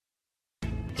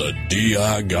The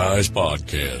DI Guys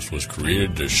podcast was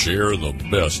created to share the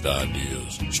best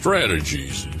ideas,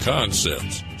 strategies, and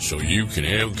concepts so you can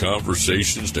have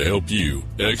conversations to help you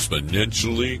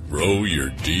exponentially grow your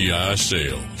DI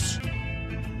sales.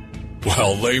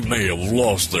 While they may have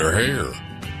lost their hair,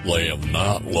 they have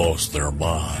not lost their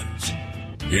minds.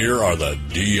 Here are the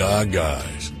DI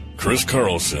Guys, Chris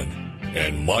Carlson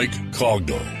and Mike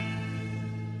Cogdell.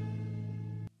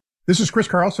 This is Chris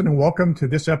Carlson, and welcome to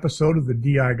this episode of the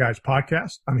DI Guys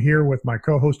podcast. I'm here with my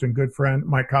co-host and good friend,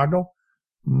 Mike Cogdell.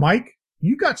 Mike,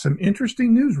 you got some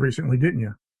interesting news recently, didn't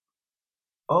you?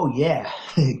 Oh, yeah.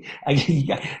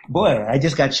 Boy, I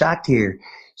just got shocked here.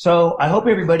 So I hope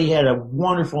everybody had a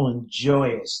wonderful and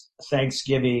joyous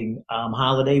Thanksgiving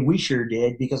holiday. We sure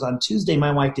did, because on Tuesday,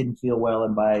 my wife didn't feel well,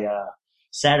 and by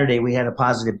Saturday, we had a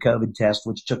positive COVID test,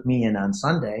 which took me in on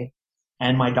Sunday.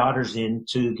 And my daughter's in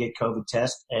to get COVID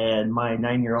test, and my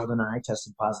 9-year-old and I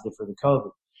tested positive for the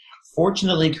COVID.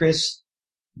 Fortunately, Chris,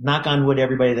 knock on wood,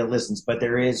 everybody that listens, but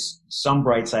there is some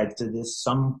bright sides to this.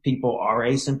 Some people are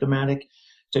asymptomatic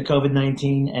to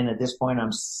COVID-19, and at this point,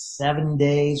 I'm 7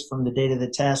 days from the date of the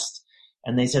test,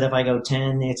 and they said if I go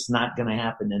 10, it's not going to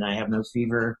happen, and I have no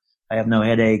fever. I have no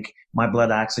headache. My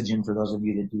blood oxygen, for those of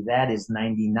you that do that, is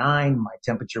 99. My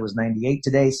temperature was 98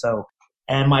 today, so.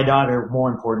 And my daughter, more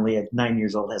importantly, at 9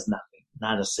 years old, has nothing,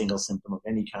 not a single symptom of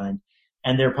any kind.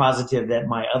 And they're positive that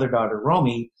my other daughter,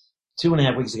 Romy,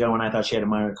 2.5 weeks ago, when I thought she had a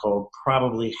minor cold,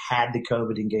 probably had the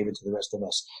COVID and gave it to the rest of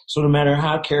us. So no matter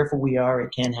how careful we are,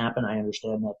 it can happen. I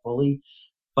understand that fully.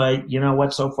 But you know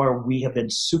what? So far, we have been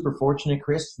super fortunate,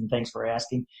 Chris, and thanks for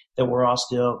asking, that we're all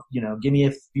still, give me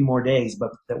a few more days,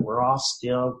 but that we're all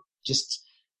still just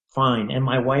fine. And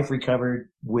my wife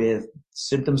recovered with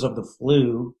symptoms of the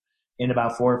flu in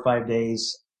about 4 or 5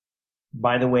 days.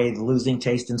 By the way, losing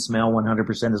taste and smell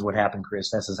 100% is what happened, Chris.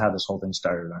 This is how this whole thing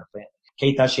started in our family.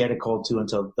 Kate thought she had a cold too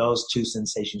until those two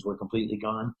sensations were completely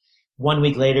gone. 1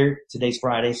 week later, today's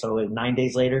Friday, so 9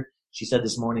 days later, she said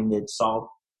this morning that salt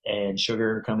and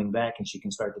sugar are coming back and she can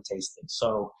start to taste things.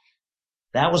 So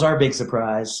that was our big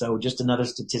surprise. So just another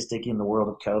statistic in the world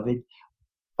of COVID.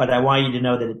 But I want you to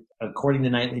know that according to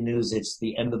Nightly News, it's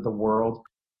the end of the world.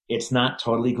 It's not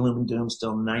totally gloom and doom,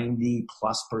 still 90+%.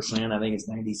 I think it's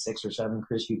 96 or 7,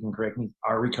 Chris, you can correct me,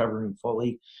 are recovering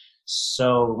fully.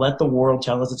 So let the world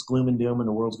tell us it's gloom and doom and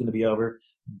the world's going to be over.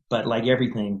 But like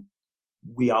everything,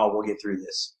 we all will get through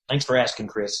this. Thanks for asking,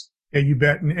 Chris. Yeah, you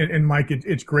bet. And Mike,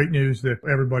 it's great news that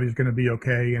everybody's going to be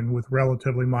okay and with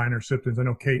relatively minor symptoms. I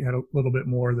know Kate had a little bit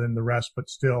more than the rest, but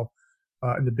still,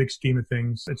 in the big scheme of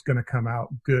things, it's going to come out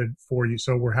good for you.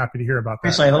 So we're happy to hear about that.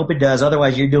 Chris, I hope it does.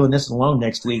 Otherwise, you're doing this alone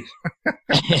next week.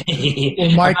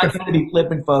 Well, Mike, I'm not going to be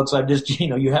flipping, folks. I'm just,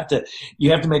 you have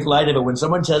to make light of it. When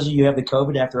someone tells you have the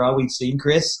COVID after all we've seen,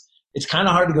 Chris, it's kind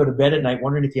of hard to go to bed at night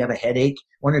wondering if you have a headache,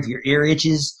 wondering if your ear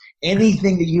itches,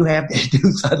 anything that you have to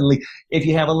do suddenly. If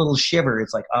you have a little shiver,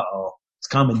 it's like, uh-oh, it's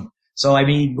coming. So, I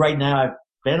mean, right now I've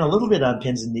been a little bit on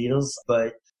pins and needles,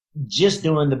 but just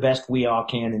doing the best we all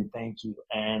can, and thank you.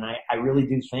 And I really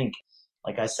do think,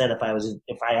 like I said, if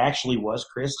I actually was,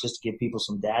 Chris, just to give people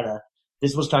some data,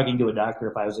 this was talking to a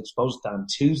doctor, if I was exposed on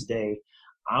Tuesday,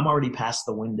 I'm already past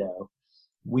the window.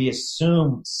 We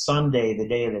assume Sunday, the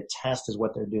day of the test, is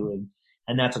what they're doing.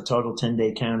 And that's a total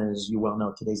 10-day count. And as you well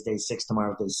know, today's day 6,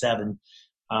 tomorrow's day 7.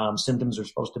 Symptoms are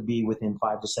supposed to be within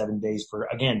 5 to 7 days for,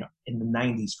 again, in the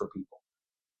 90s for people.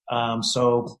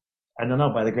 So I don't know.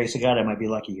 By the grace of God, I might be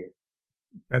lucky here.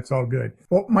 That's all good.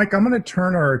 Well, Mike, I'm going to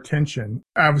turn our attention.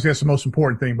 Obviously, that's the most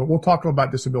important thing, but we'll talk about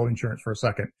disability insurance for a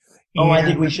second. I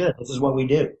think we should. This is what we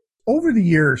do. Over the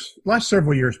years, last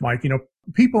several years, Mike,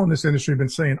 people in this industry have been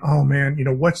saying, oh man,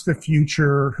 what's the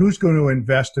future? Who's going to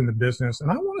invest in the business?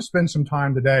 And I want to spend some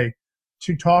time today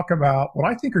to talk about what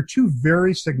I think are two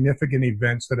very significant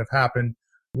events that have happened.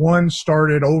 One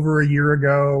started over a year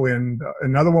ago, and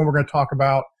another one we're going to talk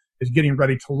about is getting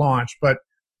ready to launch. But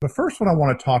the first one I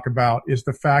want to talk about is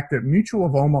the fact that Mutual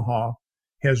of Omaha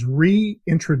has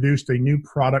reintroduced a new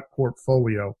product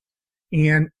portfolio.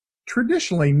 And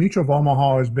traditionally, Mutual of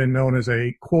Omaha has been known as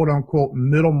a quote-unquote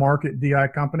middle market DI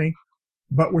company.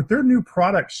 But with their new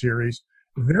product series,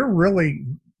 they're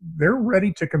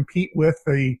ready to compete with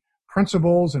the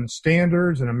Principals and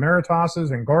Standards and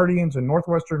Emeritoses and Guardians and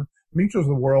Northwestern Mutuals of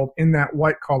the world in that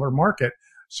white-collar market.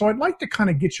 So I'd like to kind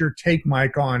of get your take,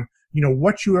 Mike, on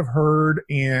what you have heard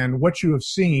and what you have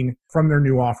seen from their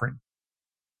new offering.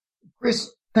 Chris,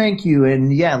 thank you.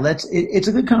 And yeah, it's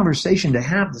a good conversation to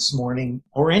have this morning,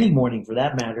 or any morning for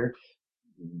that matter.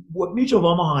 What Mutual of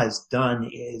Omaha has done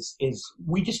is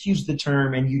we just used the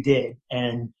term, and you did,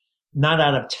 and not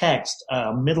out of text,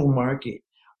 middle market.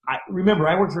 Remember,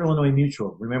 I worked for Illinois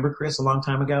Mutual. Remember, Chris, a long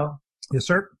time ago? Yes,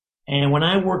 sir. And when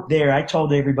I worked there, I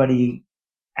told everybody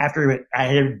after I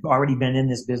had already been in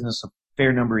this business a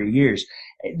fair number of years,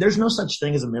 there's no such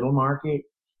thing as a middle market.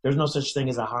 There's no such thing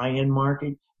as a high-end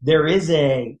market. There is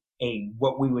a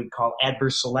what we would call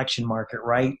adverse selection market,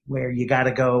 right? Where you got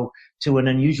to go to an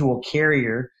unusual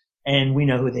carrier, and we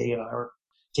know who they are,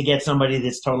 to get somebody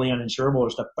that's totally uninsurable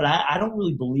or stuff. But I don't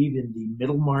really believe in the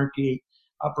middle market,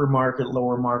 upper market,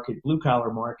 lower market, blue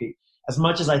collar market, as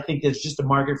much as I think there's just a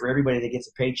market for everybody that gets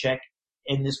a paycheck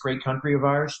in this great country of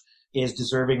ours is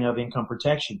deserving of income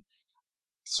protection.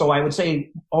 So I would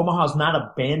say Omaha's not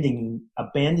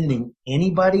abandoning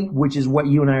anybody, which is what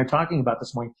you and I are talking about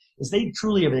this morning, is they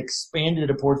truly have expanded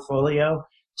a portfolio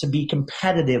to be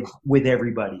competitive with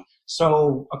everybody.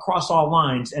 So across all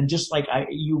lines, and just like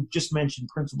you just mentioned,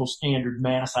 Principal, Standard,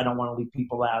 Mass, I don't want to leave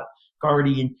people out,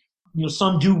 Guardian,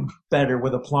 some do better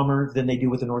with a plumber than they do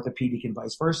with an orthopedic and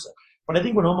vice versa. But I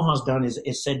think what Omaha's done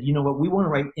is said, you know what, we want to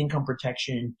write income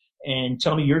protection, and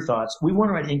tell me your thoughts. We want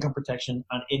to write income protection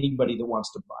on anybody that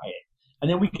wants to buy it. And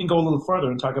then we can go a little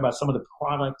further and talk about some of the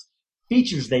product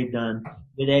features they've done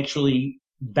that actually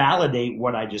validate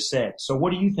what I just said. So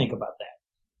what do you think about that?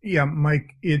 Yeah,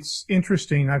 Mike, it's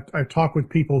interesting. I've talked with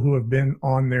people who have been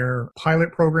on their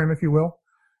pilot program, if you will,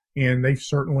 and they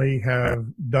certainly have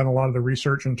done a lot of the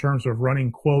research in terms of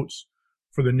running quotes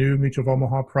for the new Mutual of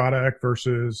Omaha product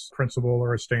versus Principal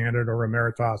or a Standard or a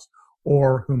Meritas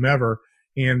or whomever.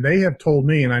 And they have told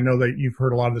me, and I know that you've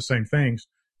heard a lot of the same things,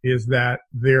 is that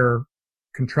their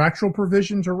contractual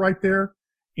provisions are right there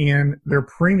and their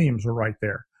premiums are right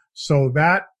there. So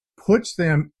that puts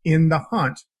them in the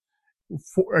hunt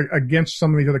against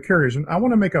some of these other carriers. And I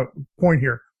want to make a point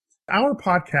here. Our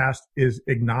podcast is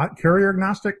carrier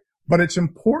agnostic, but it's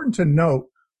important to note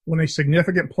when a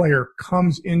significant player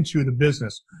comes into the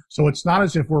business. So it's not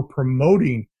as if we're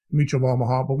promoting Mutual of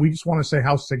Omaha, but we just want to say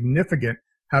how significant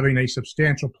having a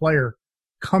substantial player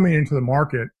coming into the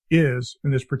market is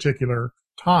in this particular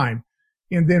time.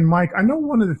 And then, Mike, I know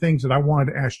one of the things that I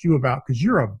wanted to ask you about, because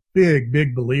you're a big,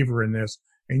 big believer in this,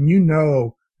 and you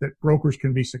know that brokers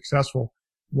can be successful.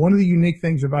 One of the unique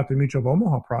things about the Mutual of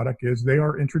Omaha product is they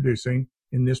are introducing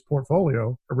in this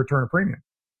portfolio a return of premium.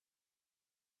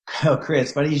 Oh,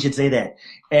 Chris, funny you should say that.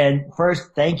 And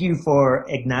first, thank you for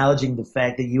acknowledging the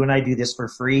fact that you and I do this for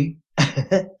free,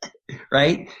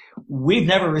 right? We've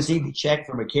never received a check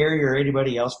from a carrier or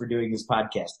anybody else for doing this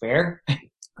podcast. Fair?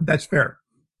 That's fair.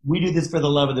 We do this for the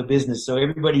love of the business. So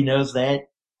everybody knows that.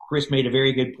 Chris made a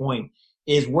very good point.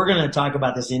 Is we're going to talk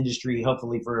about this industry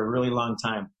hopefully for a really long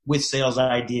time with sales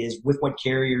ideas, with what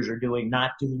carriers are doing,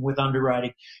 not doing, with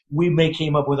underwriting. We may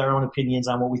came up with our own opinions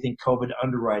on what we think COVID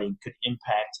underwriting could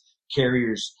impact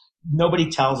carriers.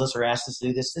 Nobody tells us or asks us to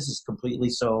do this. This is completely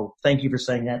so. Thank you for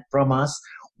saying that from us.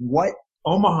 What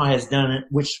Omaha has done,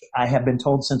 which I have been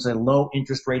told since a low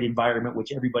interest rate environment,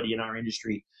 which everybody in our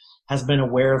industry has been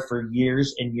aware of for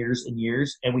years and years and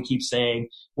years. And we keep saying,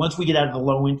 once we get out of the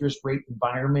low interest rate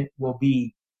environment, will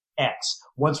be X.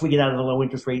 Once we get out of the low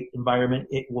interest rate environment,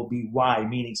 it will be Y,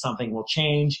 meaning something will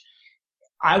change.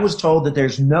 I was told that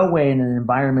there's no way in an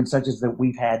environment such as that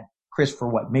we've had, Chris, for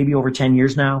what, maybe over 10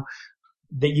 years now,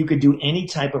 that you could do any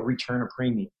type of return of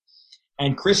premium.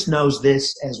 And Chris knows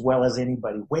this as well as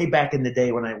anybody. Way back in the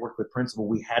day when I worked with Principal,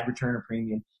 we had return of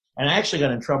premium. And I actually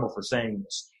got in trouble for saying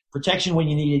this. Protection when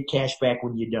you need it, cash back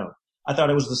when you don't. I thought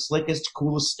it was the slickest,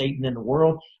 coolest statement in the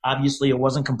world. Obviously, it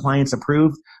wasn't compliance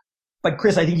approved. But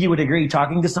Chris, I think you would agree,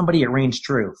 talking to somebody, it rings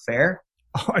true. Fair?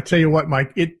 I tell you what,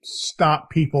 Mike, it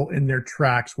stopped people in their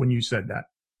tracks when you said that.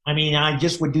 I mean, I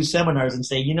just would do seminars and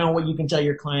say, you know what, you can tell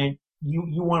your client,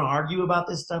 you want to argue about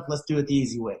this stuff? Let's do it the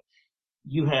easy way.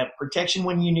 You have protection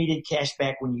when you need it, cash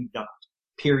back when you don't,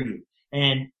 period.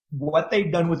 And what they've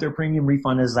done with their premium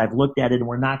refund is I've looked at it, and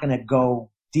we're not going to go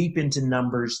deep into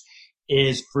numbers,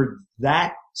 is for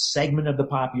that segment of the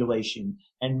population.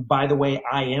 And by the way,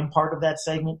 I am part of that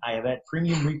segment. I have had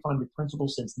premium refunded Principal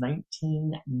since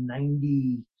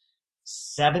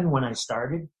 1997 when I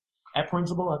started at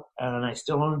Principal, and I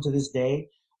still own it to this day.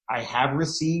 I have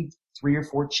received 3 or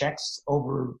 4 checks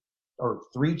or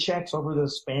 3 checks over the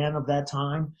span of that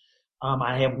time.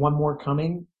 I have one more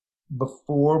coming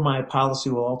before my policy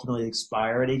will ultimately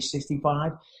expire at age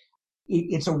 65.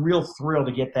 It's a real thrill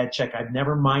to get that check. I've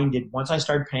never minded. Once I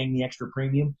started paying the extra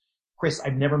premium, Chris,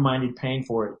 I've never minded paying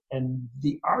for it. And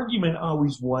the argument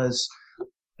always was,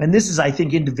 and this is, I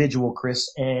think, individual,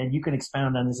 Chris, and you can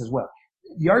expound on this as well.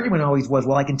 The argument always was,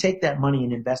 well, I can take that money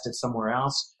and invest it somewhere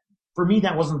else. For me,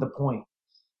 that wasn't the point.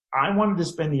 I wanted to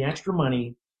spend the extra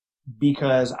money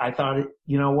because I thought,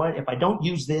 you know what, if I don't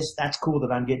use this, that's cool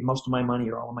that I'm getting most of my money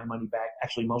or all of my money back,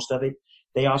 actually most of it.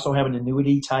 They also have an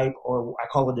annuity type, or I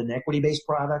call it an equity-based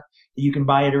product, that you can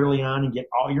buy it early on and get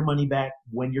all your money back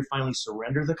when you finally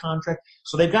surrender the contract.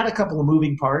 So they've got a couple of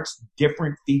moving parts,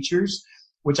 different features,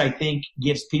 which I think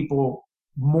gives people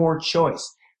more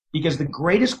choice. Because the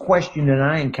greatest question that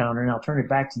I encounter, and I'll turn it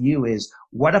back to you, is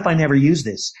what if I never use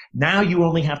this? Now you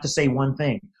only have to say one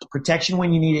thing: protection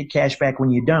when you need it, cash back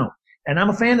when you don't. And I'm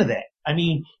a fan of that. I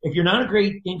mean, if you're not a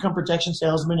great income protection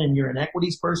salesman and you're an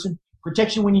equities person,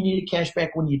 protection when you need it, cash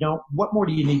back when you don't, what more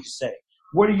do you need to say?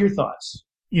 What are your thoughts?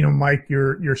 You know, Mike,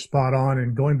 you're spot on.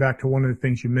 And going back to one of the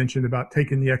things you mentioned about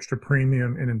taking the extra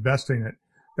premium and investing it,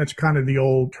 that's kind of the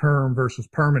old term versus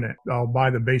permanent. I'll buy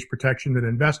the base protection then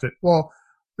invest it. Well,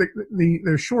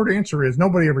 the short answer is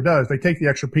nobody ever does. They take the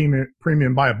extra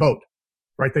premium, buy a boat,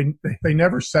 right? They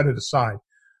never set it aside.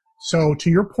 So to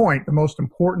your point, the most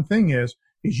important thing is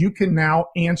you can now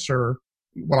answer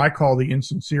what I call the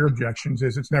insincere objections,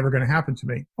 is it's never going to happen to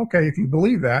me. Okay, if you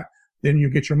believe that, then you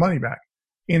get your money back.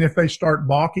 And if they start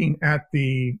balking at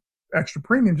the extra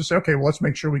premium, just say, okay, well, let's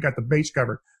make sure we got the base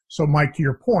covered. So Mike, to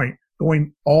your point,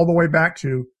 going all the way back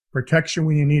to protection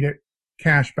when you need it,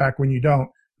 cash back when you don't,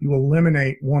 you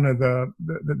eliminate one of the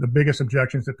biggest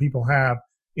objections that people have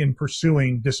in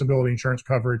pursuing disability insurance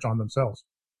coverage on themselves.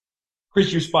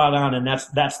 Chris, you're spot on, and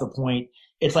that's the point.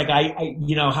 It's like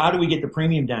how do we get the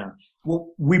premium down? Well,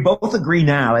 we both agree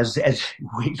now, as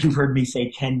you've heard me say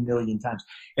 10 million times.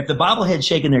 If the bobblehead's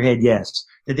shaking their head, yes,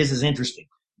 that this is interesting.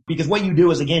 Because what you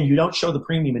do is, again, you don't show the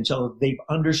premium until they've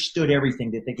understood everything,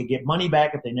 that they could get money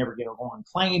back if they never get a go on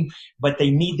claim, but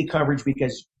they need the coverage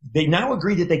because they now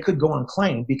agree that they could go on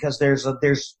claim because there's a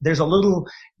little,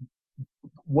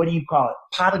 what do you call it,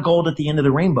 pot of gold at the end of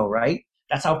the rainbow, right?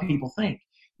 That's how people think.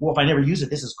 Well, if I never use it,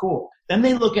 this is cool. Then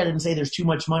they look at it and say there's too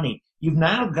much money. You've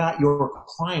now got your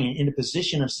client in a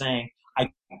position of saying, I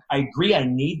agree I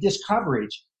need this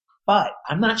coverage, but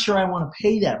I'm not sure I want to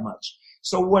pay that much.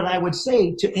 So what I would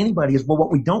say to anybody is, well,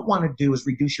 what we don't want to do is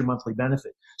reduce your monthly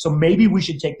benefit. So maybe we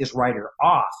should take this rider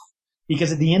off,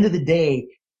 because at the end of the day,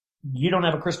 you don't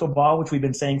have a crystal ball, which we've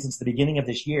been saying since the beginning of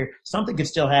this year. Something could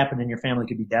still happen and your family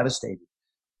could be devastated.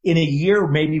 In a year,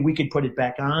 maybe we could put it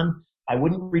back on. I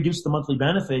wouldn't reduce the monthly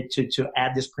benefit to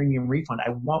add this premium refund.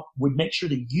 Would make sure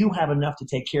that you have enough to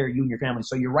take care of you and your family.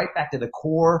 So you're right back to the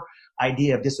core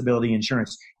idea of disability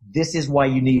insurance. This is why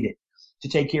you need it, to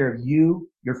take care of you,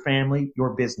 your family,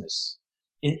 your business.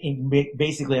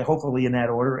 Basically, hopefully in that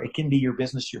order, it can be your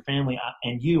business, your family,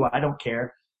 and you. I don't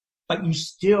care. But you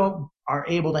still are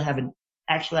able to have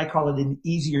I call it an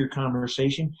easier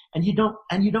conversation, and you don't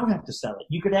have to sell it.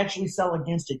 You could actually sell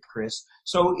against it, Chris.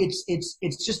 So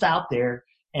it's just out there,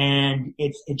 and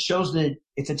it shows that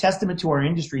it's a testament to our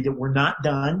industry that we're not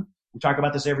done. We talk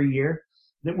about this every year,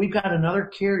 that we've got another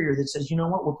carrier that says, you know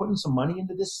what, we're putting some money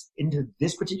into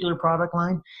this particular product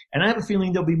line, and I have a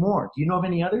feeling there'll be more. Do you know of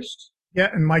any others? Yeah,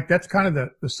 and Mike, that's kind of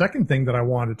the second thing that I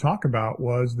wanted to talk about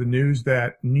was the news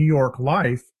that New York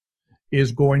Life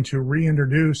is going to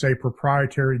reintroduce a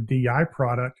proprietary DI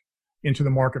product into the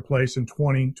marketplace in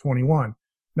 2021.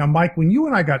 Now, Mike, when you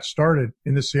and I got started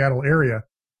in the Seattle area,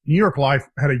 New York Life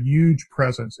had a huge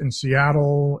presence in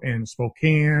Seattle and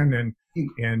Spokane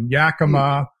and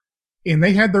Yakima, and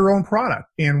they had their own product.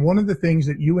 And one of the things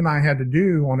that you and I had to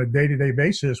do on a day-to-day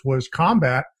basis was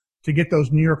combat to get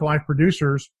those New York Life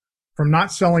producers from not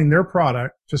selling their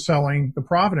product to selling the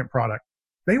Provident product.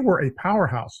 They were a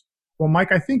powerhouse. Well,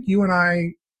 Mike, I think you and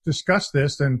I discussed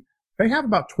this, and they have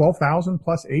about 12,000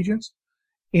 plus agents.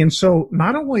 And so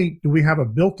not only do we have a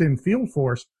built-in field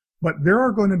force, but there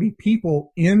are going to be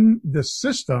people in the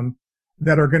system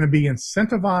that are going to be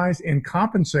incentivized and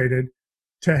compensated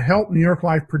to help New York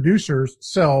Life producers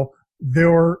sell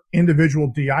their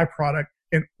individual DI product.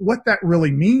 And what that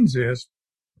really means is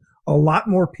a lot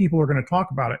more people are going to talk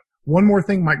about it. One more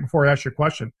thing, Mike, before I ask your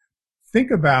question. Think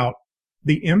about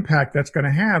the impact that's going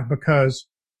to have, because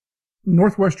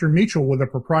Northwestern Mutual with their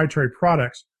proprietary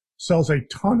products sells a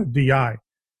ton of DI.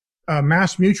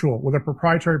 Mass Mutual with a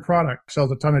proprietary product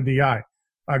sells a ton of DI.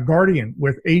 Guardian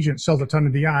with agents sells a ton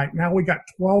of DI. Now we got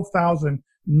 12,000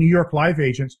 New York Life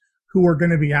agents who are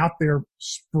going to be out there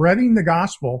spreading the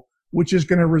gospel, which is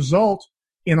going to result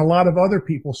in a lot of other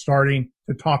people starting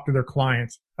to talk to their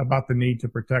clients about the need to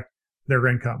protect their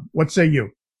income. What say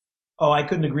you? Oh, I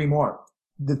couldn't agree more.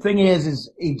 The thing is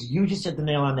you just hit the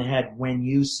nail on the head when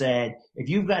you said, if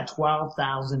you've got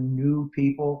 12,000 new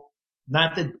people,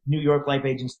 not that New York Life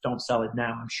agents don't sell it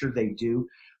now, I'm sure they do,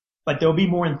 but there'll be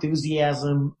more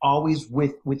enthusiasm always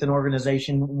with an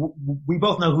organization. We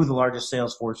both know who the largest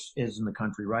sales force is in the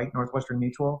country, right? Northwestern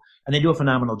Mutual. And they do a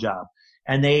phenomenal job.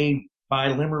 And they, by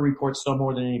LIMRA reports, sell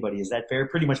more than anybody. Is that fair?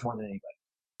 Pretty much more than anybody.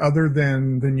 Other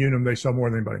than Unum, they sell more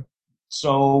than anybody.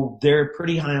 So they're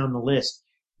pretty high on the list.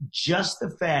 Just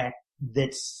the fact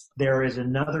that there is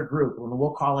another group, and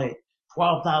we'll call it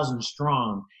 12,000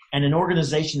 strong, and an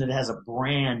organization that has a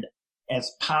brand as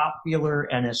popular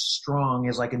and as strong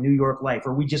as like a New York Life,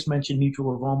 or we just mentioned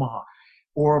Mutual of Omaha,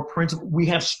 or a Principal. We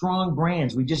have strong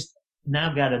brands. We just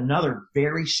now got another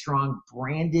very strong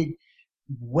branded,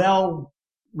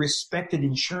 well-respected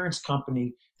insurance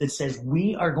company that says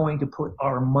we are going to put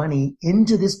our money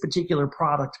into this particular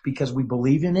product because we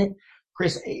believe in it.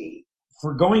 Chris,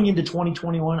 for going into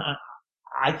 2021,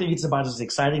 I think it's about as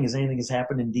exciting as anything has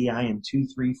happened in DI in 2,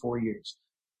 3, 4 years.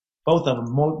 Both of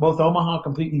them, both Omaha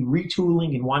completely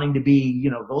retooling and wanting to be,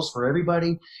 those for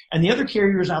everybody. And the other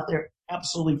carriers out there,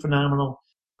 absolutely phenomenal,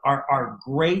 are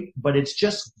great, but it's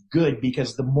just good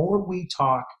because the more we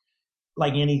talk,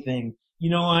 like anything,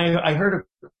 I heard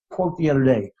a quote the other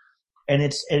day, and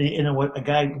it's, a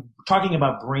guy talking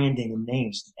about branding and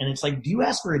names. And it's like, do you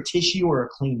ask for a tissue or a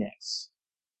Kleenex?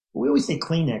 We always say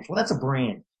Kleenex. Well, that's a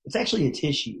brand. It's actually a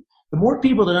tissue. The more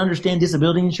people that understand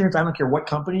disability insurance, I don't care what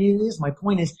company it is. My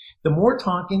point is, the more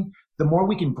talking, the more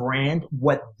we can brand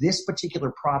what this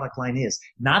particular product line is.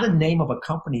 Not a name of a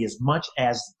company as much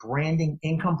as branding,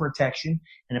 income protection.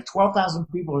 And if 12,000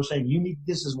 people are saying you need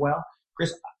this as well,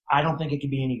 Chris, I don't think it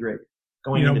could be any greater.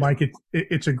 Mike,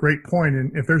 it's a great point.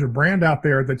 And if there's a brand out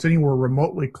there that's anywhere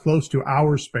remotely close to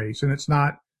our space, and it's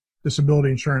not disability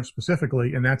insurance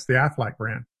specifically, and that's the Aflac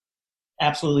brand.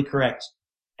 Absolutely correct.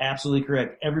 Absolutely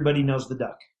correct. Everybody knows the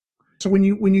duck. So when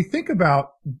you think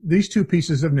about these two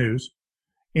pieces of news,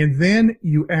 and then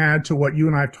you add to what you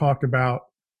and I have talked about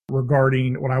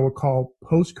regarding what I would call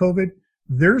post-COVID,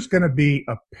 there's going to be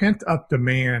a pent-up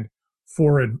demand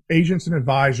for agents and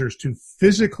advisors to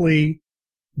physically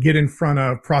get in front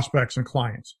of prospects and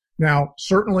clients. Now,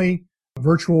 certainly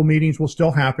virtual meetings will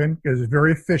still happen because it's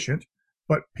very efficient,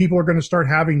 but people are going to start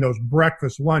having those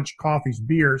breakfast, lunch, coffees,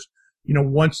 beers,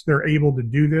 once they're able to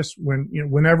do this,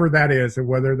 whenever that is, or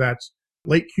whether that's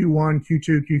late Q1,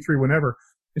 Q2, Q3, whenever.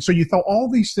 And so you throw all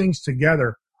these things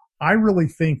together. I really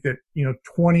think that,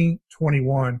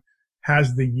 2021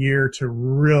 has the year to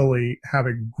really have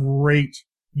a great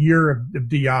year of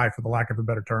DI, for the lack of a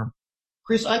better term.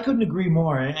 Chris, I couldn't agree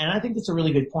more. And I think that's a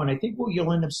really good point. I think what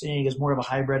you'll end up seeing is more of a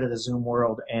hybrid of the Zoom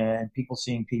world and people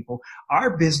seeing people.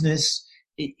 Our business,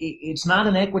 it's not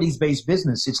an equities-based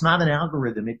business. It's not an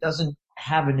algorithm. It doesn't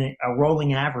have a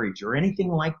rolling average or anything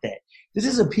like that. This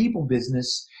is a people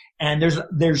business, and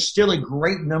there's still a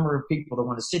great number of people that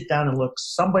want to sit down and look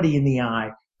somebody in the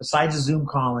eye besides a Zoom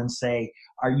call and say,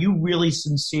 are you really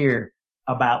sincere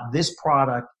about this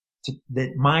product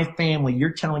that my family,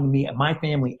 you're telling me my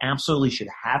family absolutely should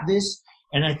have this?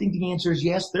 And I think the answer is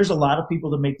yes. There's a lot of people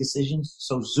that make decisions,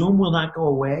 so Zoom will not go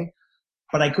away,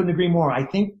 but I couldn't agree more. I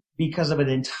think because of an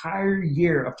entire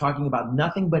year of talking about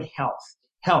nothing but health.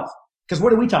 Because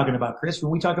what are we talking about, Chris,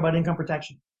 when we talk about income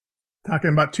protection?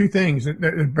 Talking about two things that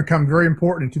have become very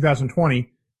important in 2020,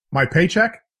 my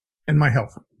paycheck and my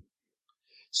health.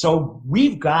 So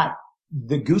we've got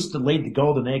the goose that laid the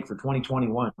golden egg for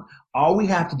 2021. All we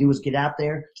have to do is get out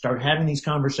there, start having these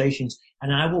conversations,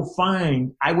 and I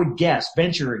would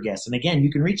venture a guess. And again,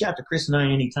 you can reach out to Chris and I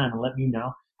anytime and let me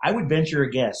know. I would venture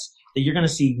a guess that you're going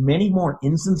to see many more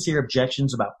insincere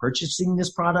objections about purchasing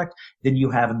this product than you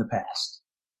have in the past.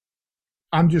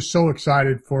 I'm just so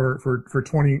excited for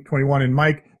 2021. And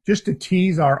Mike, just to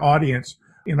tease our audience,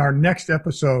 in our next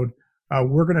episode,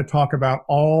 we're going to talk about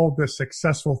all the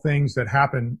successful things that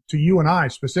happened to you and I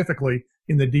specifically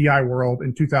in the DI world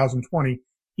in 2020,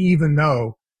 even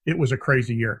though it was a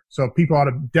crazy year. So people ought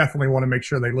to definitely want to make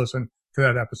sure they listen to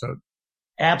that episode.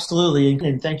 Absolutely.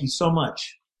 And thank you so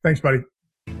much. Thanks, buddy.